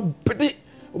money pretty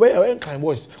we kind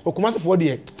boys o kumase for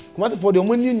the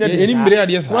money nya any mbre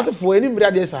ade sa kumase for any mbre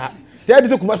ade sa they had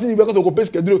this kumase ni because o ko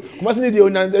peske duro kumase ni dey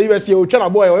na USA o twa na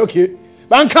boy okay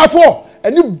banka for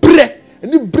any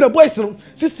bre boys no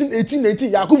 16 18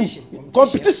 19 yakub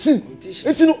competition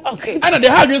enti no okay ana they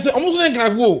had you say almost no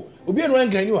enkan for obi eno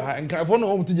enkan ni wa enkan for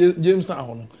no James na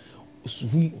ho no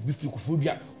suhum obi free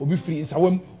kofobia obi free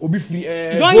insawam obi free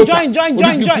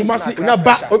join na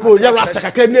ba o ya rasta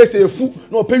kakra na ese efu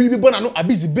na o pewi bi bona no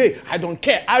abizi bay I don't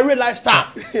care I real lifestyle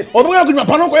o bo ya go ma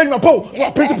ko ya po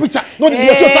o print picture no the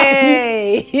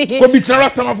traffic ko bi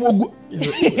rasta ma fo ogu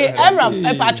Abraham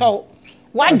e pa cho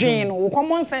wadwen no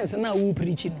common sense na wo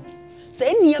preach no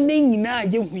say nia me nyina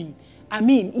ye hui I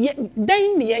mean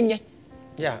dan ne yenye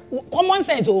Yeah. Common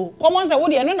sense oh. Common sense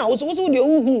what dey no na wo so dey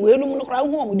hu we no mo kra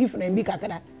hu o different bi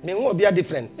kakra. Me hu obi a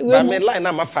different. But me line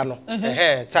na mafa no.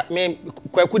 Sa me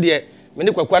kwaku de me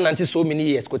ne kwaku anante so many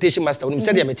years quotation master onim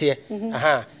se de me te.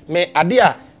 Me ade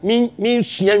a me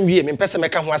nsua nwie me pese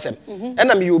meka ho asem. E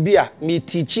na me obi a me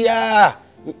teachia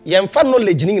yemfa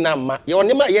knowledge ni na ma ye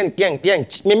onema yen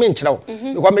me nkyerɛw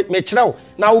because me kyerɛw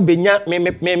na wo benya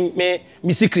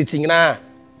me secret na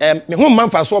me ho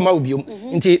manfa so ma obiom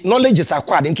nti knowledge is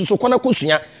acquired nti so kona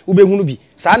kosua wo behunu bi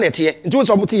saa na ete nti wo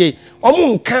so mo te ye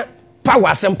omo nka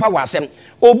power asem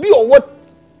obi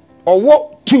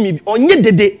owo tumi onye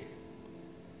dede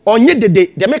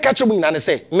de me ka kyerɛ nyina ne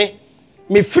say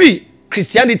me free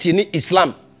Christianity ni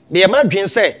Islam me ma dwen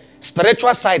say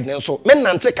spiritual side nso me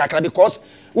nante kakra because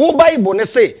wo Bible ne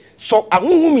say so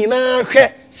ahohumi na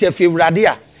hwɛ se afewurade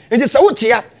a nti sɛ wo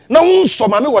tia na wo so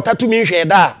ma me wota to mi hwɛ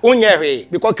da onye hwɛ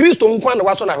because Kristo nkwa na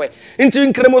waso na hwɛ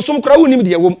nti nkremosom kra wonim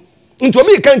de yewom nti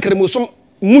obi kan nkremosom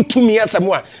mutumi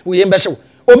asɛm a wo yem bɛhyew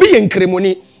obi ye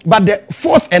nkremoni but the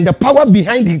force and the power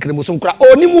behind the nkremosom kra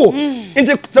onim wo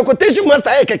nti quotation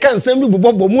master e keka nsɛm bi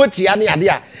bobɔ mu atia ne ade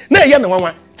a na ɛyɛ na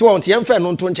wanwa ti won tie mfa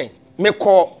no nto nkyɛn me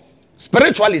call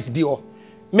spiritualist bi o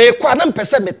me kwa na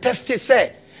mpese me test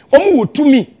say omu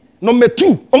wotumi no me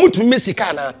two omu tumi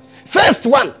mesika na first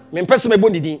one me mpese me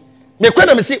bonidin me kwa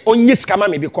na me say onye sika ma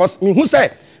me because me hu say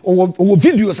o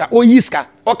videos a o yiska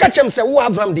o ka chem say wo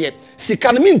Avraham de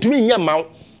sika na me ntumi nya mawo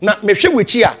na me hwe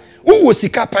wechi a wo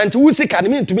sika panti wo sika na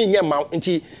me ntumi nya mawo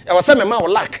nti e wo say me ma wo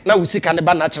lack na wo sika ne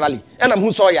ba naturally e na me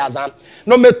hu so ya azan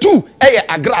no me two eye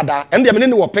agrada and de me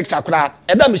ne wo picture kra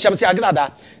e da me hyam say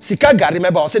agrada sika gari me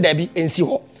ba o say da bi ensi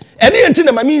ho ene enti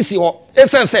na ma me nsi ho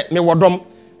esense me wodom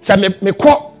say me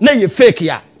ko na ye fake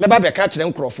ya me ba be ka kire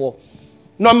nkrofo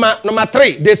number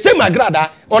 3 the same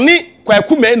agrada oni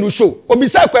kwaku menu show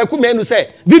obisa kwaku menu say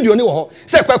video ni wo ho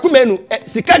say kwaku menu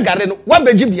sika gari no wa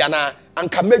beji bia na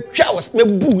anka metwa was me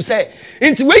bu say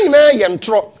enti we nyina ye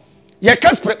ntro ye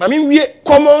ka spirit ma me wie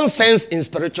common sense in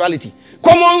spirituality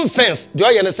common sense de o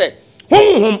ye ne say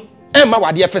honhom e ma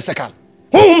wade physical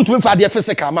honhom to fa de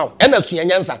physical ma e na sua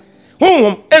nyansa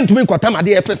honhom entumi nkotam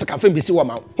ade physical fem bisi wo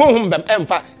ma honhom bem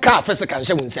emfa ka physical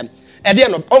nhye wonsem e de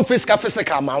no on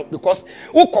physical ma because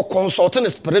wo consulting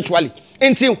spiritually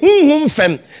enti honhom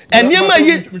fem eniema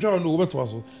ye we try no beto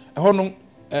aso e hono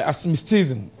as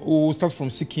mysticism we start from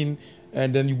seeking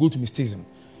and then you go to mysticism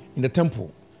in the temple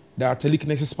there are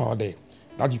telekinesis power there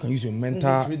that you can use your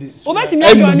mental obetimi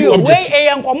adwani o we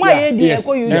enkomo aye di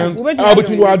eko use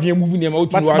obetimi adwani move ni ma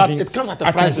obetimi adwani it comes at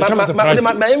a price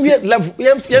ma level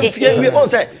yem on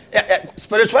say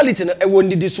spirituality no e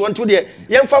won so nto de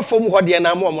yem fa fom ho de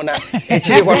na mo na e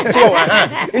kire ho so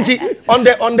nti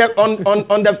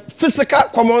on the physical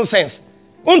common sense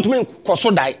ontumi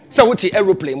koso dai say wo ti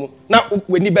aeroplane mu na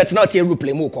weni bet na ti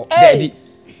aeroplane mu ko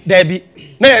Debbie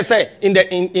na say in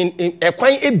the in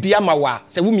ekwan ebia mawa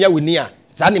say wumia weni a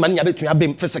za ne man nya betu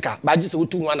abem physical ba gi say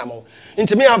wotu hu anamo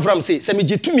nti me Avraham say me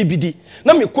gitumi bidi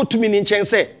na me kotumi ni nchen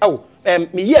say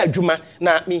me ye adwuma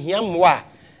na me hia mwa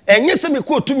enye say me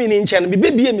kotumi ni nchen me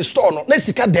bebie me store no na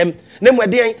sika dem na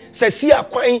muade say si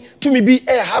akwan tumi bi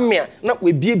ha me na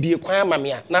we biebie kwan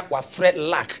amame a na wa fred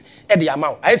lack e de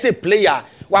amaw I say player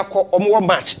wakọ omo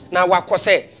match na wakọ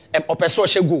say opeso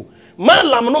hye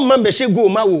malam no mambe she go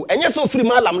ma wo enye so free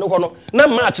malam no ho no na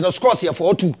match no scores here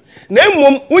for 2 na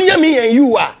emom unya me yan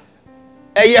you a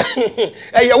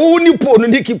eye wo ni po no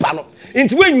ni keeper no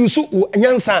nti when you so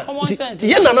nyansa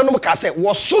ti ye nananom ka say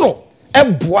wo soro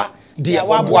eboa de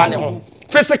waboa ne ho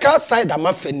physical side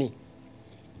ama fani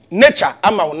nature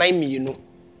ama wo nan mienu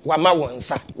wa ma wo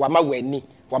nsa wa ma wo ani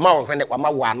wa ma wo hwene wa ma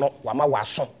wo ano wa ma wo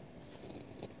aso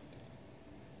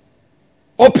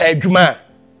opa adwuma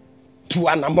to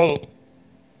anamon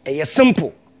e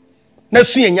simple na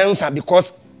sua nyansa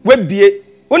because we bie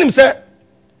onim say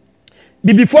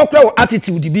before crowd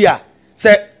attitude bi a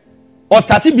say or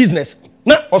start business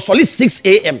na or solid 6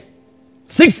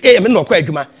 am no kwa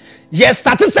adwuma ye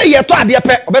start say ye to ade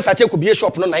pe obe start ko bie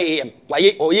shop no 9 am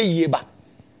waye oye yie ba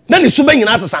na ni suba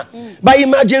nyina asesa by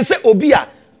imagine say obi a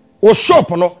o shop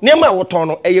no ne ma wo ton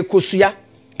no eye kosua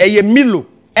eye milo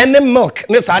ene milk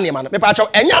ne sa ne ma no me pa chaw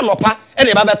enya anopa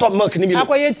ene ba beto milk ni milo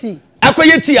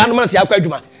akoye tea anu man si akwa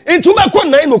adwuma ntu ba ko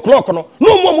 9 o'clock no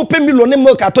no mo pe milo ne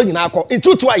milk ato nyina akọ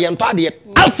ntu to aye nto ade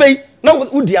afei na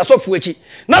udi asofu echi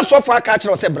na asofu aka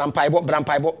kire se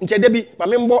brampaibo nche de bi ma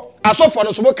me mbo asofu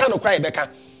no so bo ka no kra ebeka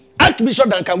Archbishop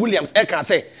Duncan Williams e kan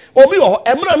say obi ho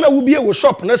emra na wo bie wo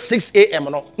shop na 6 am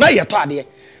no na ye to ade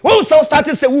won so start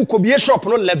say wo ko bie shop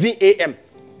no 11 am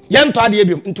ye nto ade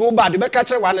bi ntu wo ba de be ka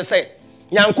kire wa ne say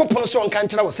Yankopon so nka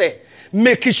nkira wo say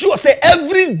make sure say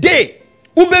every day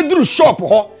ubedru shop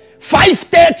ho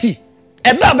 5:30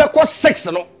 eda be ko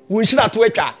 6 no wo nhira to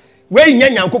atwa we nya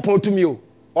nyankopon tumi o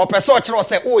opese o kire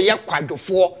se o ye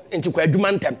kwadwofo nti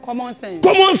kwadwuma ntem common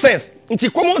sense nti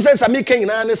common sense ameka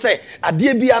nyina ne se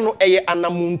ade bia no eye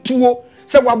anamuntuo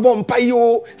se wabɔ mpaye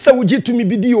o se wuji tumi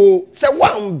bidi o se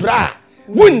wambra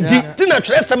wundi tina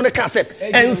twere sem ne ka se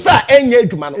ensa enye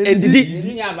adwuma no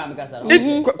endidi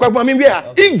kwabami bia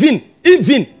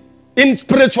even in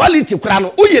spirituality kra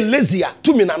no o ye lazy a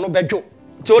tumi na no bedwo.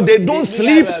 So they don't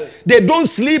sleep. They do.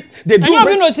 Yes.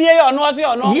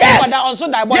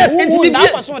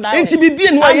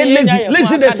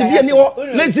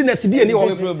 Laziness be any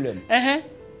problem.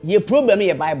 Ye problem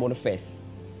ye Bible first.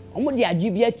 Omo de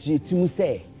adwe bi atuetu mu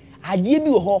say adie bi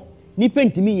wo ho ni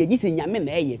pentimi ye gise nyame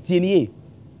na eye tie ni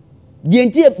die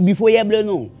ntie before ye ble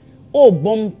no o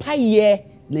bompa ye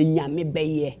na nyame be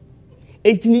ye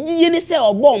entini giye ni say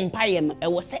o bompa ye no e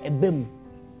wo say ebam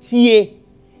tie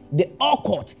the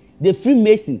occult, the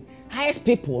Freemason, highest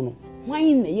people no.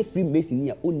 Why na ye Freemason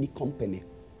here only company?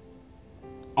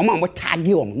 Omo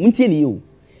tagi omo, muntie ni yo.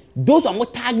 Those omo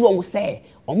tagi omo say,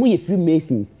 omo ye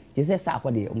Freemasons. Je say sa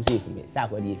akode omo say Freemason, sa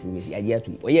akode ye Freemason. Aje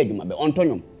atum, oye adwuma be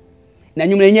ontonyom. Na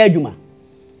nwum na nya adwuma.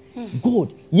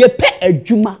 God, ye pe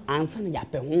adwuma ansa na ya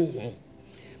pe honhom.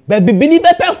 Ba bibini be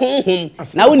pe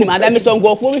honhom. Na woni madam so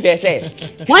ngofo mi fe say.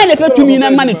 Why na pe tumi na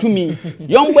ma ne tumi?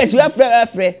 Young boys we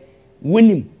afre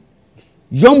wonim.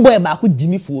 Young boy ba ko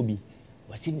Jimmy Fobi.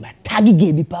 Wasi ma tagi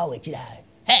ge bi power kira.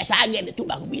 Hey, sa ge de to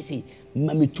ba ko bi say,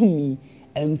 ma me tumi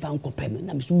emfa nkopem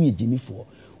na me so ye Jimmy Fo.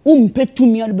 Umpe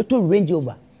tumi o be to Range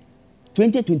Rover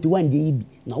 2021 de yi bi.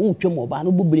 Na wo twem oba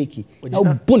no bo breki. Na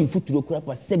wo bon futuro kura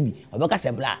pa sebi. Obaka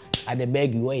sebla at the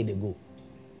beg you where they go.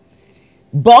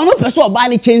 Ba no person oba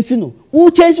ni change no. Wo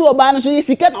change oba no so ye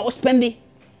sika na wo spend.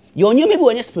 Your new maybe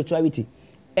when spirituality.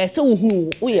 So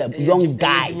we a young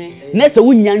guy. Next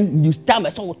you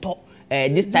start so talk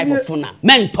this type of phone.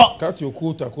 Men talk. Cut your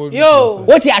coat. Yo,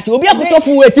 what you ask? We be a good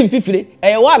phone waiting 50.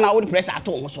 One hour press at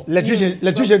home so. Electrician.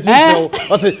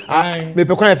 I say, me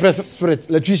pe kwa fresh spirit.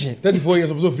 Electrician. 34 years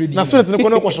of so free. Na spirit no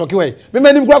kono ko shock way. Me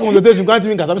many kwa consultation can't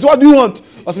even cast. I say, what do you want?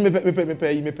 I say,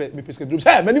 me schedule.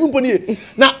 Hey, many people pony.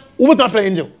 Na, we want to friend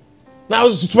angel. Now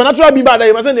supernatural be bad.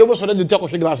 I say they go so that they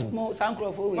take glass. No say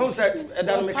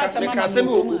edan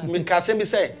me ka sembi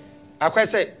say akwa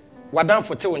say wadan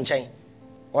for te wo nchen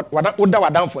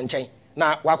wadan for nchen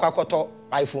na wakwa koto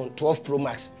iPhone 12 Pro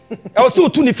Max e o say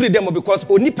otu ni freedom because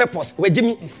oni purpose we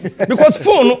jimi because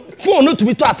phone no to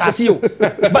be to asase o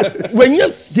but when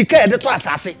you sika e de to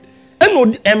asase eno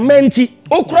ementi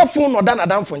okura phone no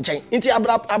dan for nchen nti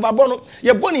ababo no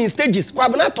ye born in stages kwa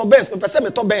bana to Benz pese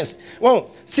me to Benz won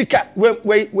sika we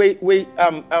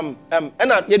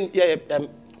ena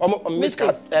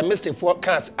mistake for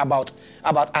cars about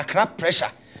Accra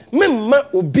pressure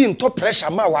memma obi nto pressure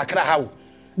ma wa Accra how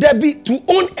there be to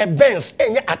own a Benz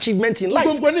any achievement in life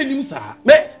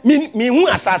me hu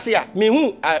asase a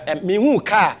me hu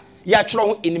car ya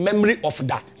tro in memory of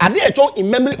that ade e tro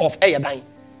in memory of eyedan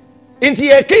inti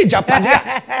ye ke Japan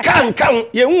kan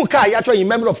ye hu car ya tro in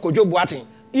memory of Kojo Boatin.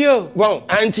 Yo. Well,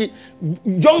 auntie,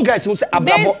 young guys who say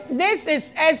this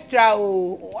is extra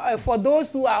for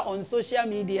those who are on social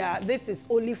media. This is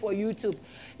only for YouTube.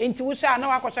 Into which I know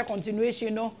I can continuation,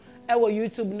 you know, our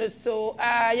YouTube. So,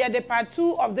 yeah, the part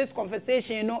 2 of this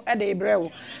conversation, you know, at the Hebrew.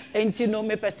 And you know,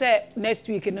 me per se next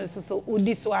week, you know, so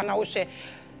this one I will share.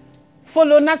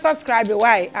 Follow and subscribe.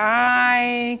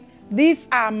 Why? These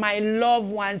are my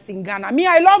loved ones in Ghana. Me,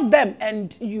 I love them,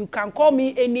 and you can call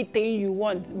me anything you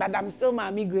want, but I'm still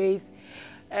Maame Grace,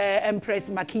 Empress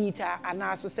Makita, and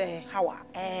I also say, how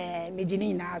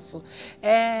Mejinina also.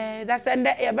 That's and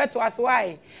you better ask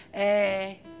why.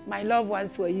 My loved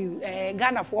ones for you.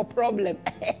 Ghana for problem.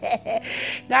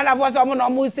 Ghana for someone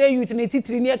almost say you to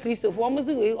near Christopher,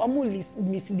 almost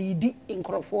misleading in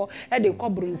Crawford, and they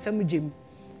call Brun Samujim.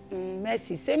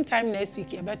 Mercy, same time next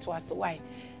week, you better ask why.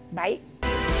 Bye.